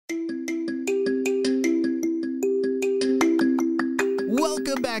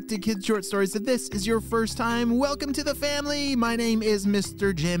Welcome back to Kids Short Stories. If this is your first time, welcome to the family. My name is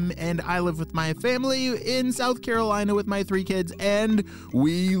Mr. Jim, and I live with my family in South Carolina with my 3 kids, and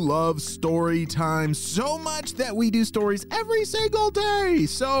we love story time so much that we do stories every single day.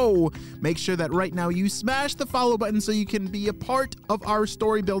 So make sure that right now you smash the follow button so you can be a part of our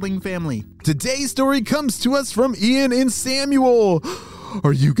story building family. Today's story comes to us from Ian and Samuel.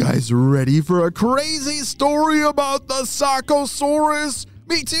 Are you guys ready for a crazy story about the Sockosaurus?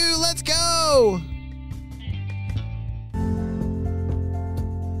 Me too, let's go!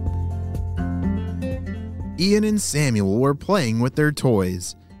 Ian and Samuel were playing with their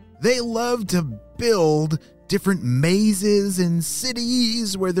toys. They loved to build different mazes and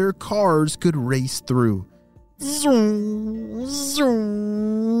cities where their cars could race through. Zoom,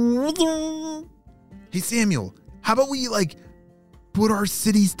 zoom, zoom. Hey Samuel, how about we put our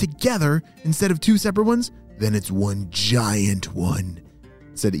cities together instead of 2 separate ones? Then it's one giant one,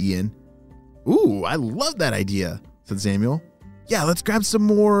 said Ian. Ooh, I love that idea, said Samuel. Yeah, let's grab some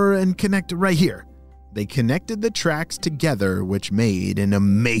more and connect right here. They connected the tracks together, which made an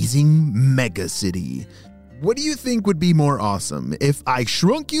amazing mega city. What do you think would be more awesome? If I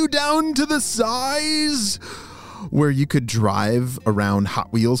shrunk you down to the size where you could drive around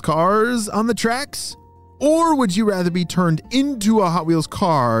Hot Wheels cars on the tracks? Or would you rather be turned into a Hot Wheels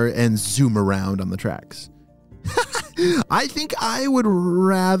car and zoom around on the tracks? I think I would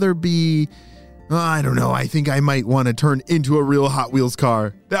rather be, I don't know, I think I might want to turn into a real Hot Wheels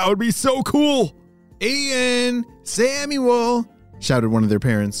car. That would be so cool. Ian, Samuel, shouted one of their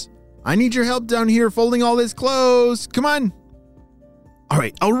parents. I need your help down here folding all this clothes. Come on. All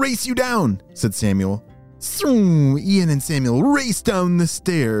right, I'll race you down, said Samuel. Ian and Samuel raced down the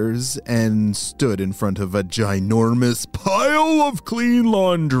stairs and stood in front of a ginormous pile of clean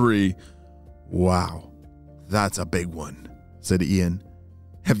laundry. Wow, that's a big one, said Ian.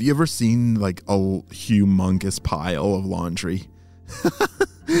 Have you ever seen a humongous pile of laundry?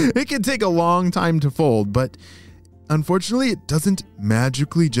 It can take a long time to fold, but unfortunately it doesn't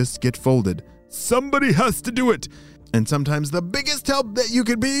magically just get folded. Somebody has to do it. And sometimes the biggest help that you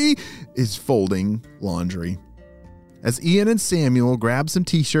could be is folding laundry. As Ian and Samuel grabbed some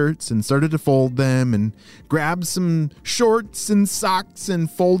t-shirts and started to fold them and grabbed some shorts and socks and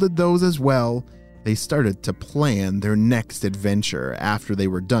folded those as well, they started to plan their next adventure after they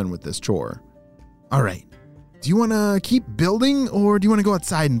were done with this chore. All right, do you want to keep building or do you want to go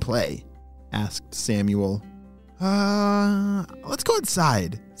outside and play? Asked Samuel. Let's go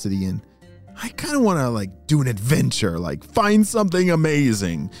outside, said Ian. I kind of want to do an adventure, find something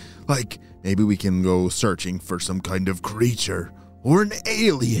amazing. Maybe we can go searching for some kind of creature or an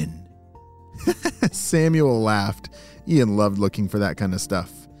alien. Samuel laughed. Ian loved looking for that kind of stuff.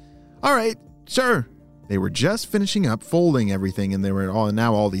 All right, sure. They were just finishing up folding everything, and there were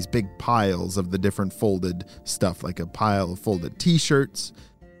all these big piles of the different folded stuff, like a pile of folded t-shirts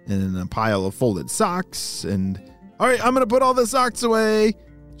and a pile of folded socks. And all right, I'm going to put all the socks away,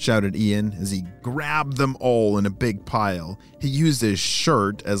 shouted Ian as he grabbed them all in a big pile. He used his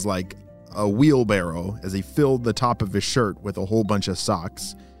shirt as a wheelbarrow as he filled the top of his shirt with a whole bunch of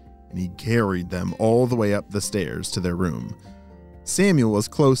socks, and he carried them all the way up the stairs to their room. Samuel was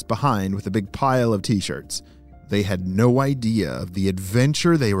close behind with a big pile of t-shirts. They had no idea of the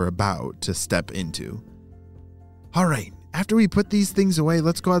adventure they were about to step into. All right, after we put these things away,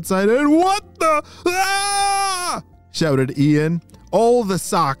 let's go outside and what the... Ah! Shouted Ian. All the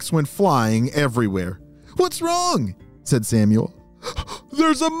socks went flying everywhere. What's wrong? Said Samuel.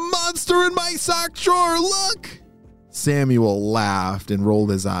 There's a monster in my sock drawer, look! Samuel laughed and rolled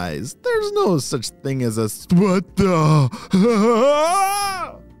his eyes. There's no such thing as a... What the...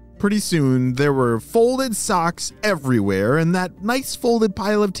 Pretty soon, there were folded socks everywhere, and that nice folded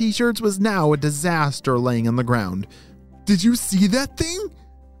pile of t-shirts was now a disaster laying on the ground. Did you see that thing?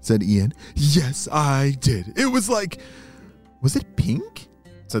 Said Ian. Yes, I did. It was Was it pink?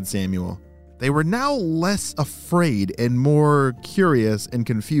 Said Samuel. They were now less afraid and more curious and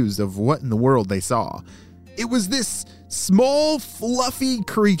confused of what in the world they saw. It was this small, fluffy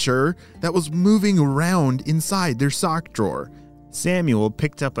creature that was moving around inside their sock drawer. Samuel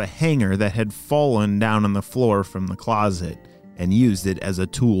picked up a hanger that had fallen down on the floor from the closet and used it as a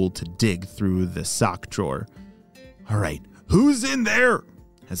tool to dig through the sock drawer. All right, who's in there?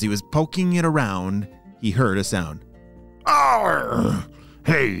 As he was poking it around, he heard a sound. Arr!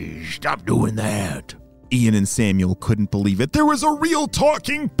 Hey, stop doing that. Ian and Samuel couldn't believe it. There was a real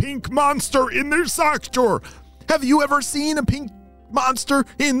talking pink monster in their sock drawer. Have you ever seen a pink monster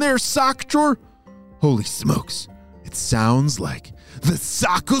in their sock drawer? Holy smokes. It sounds like the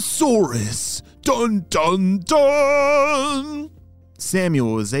Sockosaurus. Dun, dun, dun.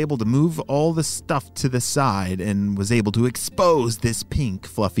 Samuel was able to move all the stuff to the side and was able to expose this pink,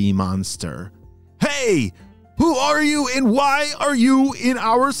 fluffy monster. "Hey, who are you and why are you in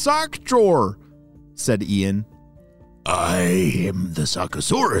our sock drawer?" said Ian. "I am the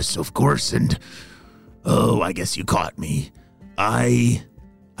Sockosaurus, of course, and I guess you caught me. I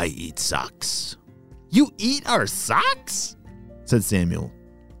eat socks." "You eat our socks?" said Samuel.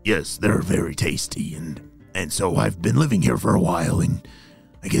 "Yes, they're very tasty, and so I've been living here for a while, and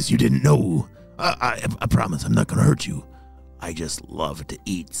I guess you didn't know. I promise I'm not going to hurt you. I just love to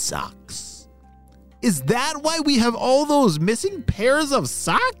eat socks." "Is that why we have all those missing pairs of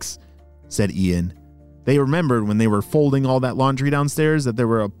socks?" said Ian. They remembered when they were folding all that laundry downstairs that there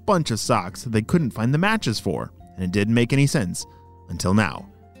were a bunch of socks that they couldn't find the matches for, and it didn't make any sense until now.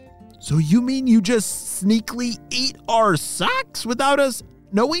 "So you mean you just sneakily eat our socks without us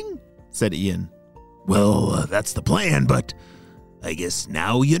knowing?" said Ian. "Well, that's the plan, but I guess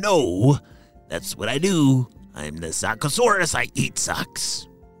now you know. That's what I do. I'm the Sockosaurus. I eat socks."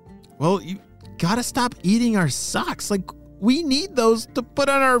 "Well, you gotta stop eating our socks. Like, we need those to put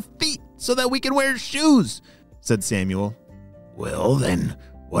on our feet so that we can wear shoes," said Samuel. "Well, then,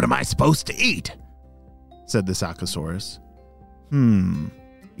 what am I supposed to eat?" said the Sockosaurus. Ian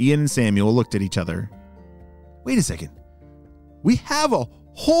and Samuel looked at each other. "Wait a second. We have a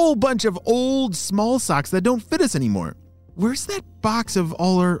whole bunch of old small socks that don't fit us anymore. Where's that box of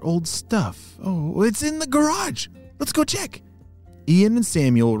all our old stuff? Oh, it's in the garage. Let's go check." Ian and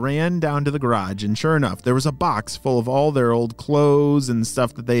Samuel ran down to the garage, and sure enough, there was a box full of all their old clothes and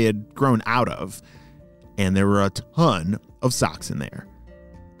stuff that they had grown out of. And there were a ton of socks in there.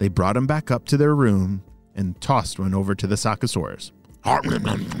 They brought them back up to their room and tossed one over to the Sockosaurus.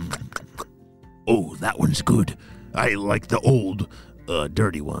 "Oh, that one's good. I like the old,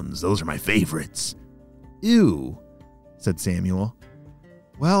 dirty ones. Those are my favorites." "Ew," said Samuel.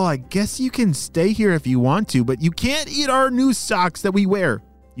 "Well, I guess you can stay here if you want to, but you can't eat our new socks that we wear.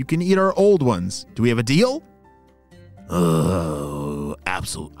 You can eat our old ones. Do we have a deal?" "Oh,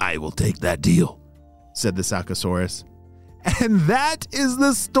 absolutely. I will take that deal," said the Sockosaurus. And that is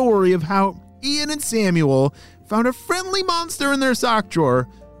the story of how Ian and Samuel found a friendly monster in their sock drawer,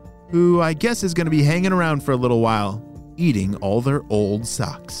 who I guess is going to be hanging around for a little while, eating all their old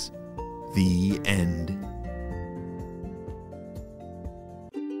socks. The end.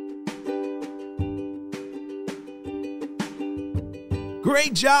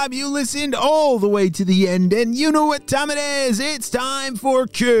 Great job, you listened all the way to the end, and you know what time it is. It's time for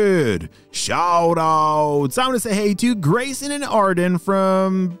Kid Shoutouts. I want to say hey to Grayson and Arden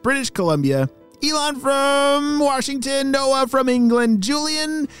from British Columbia, Elon from Washington, Noah from England,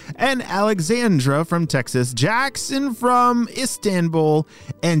 Julian and Alexandra from Texas, Jackson from Istanbul,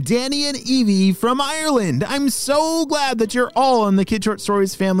 and Danny and Evie from Ireland. I'm so glad that you're all in the Kid Short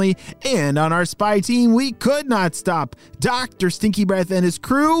Stories family, and on our spy team, we could not stop Dr. Stinky Breath and his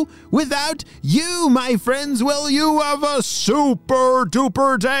crew without you, my friends. Will you have a super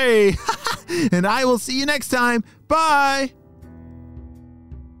duper day? And I will see you next time. Bye.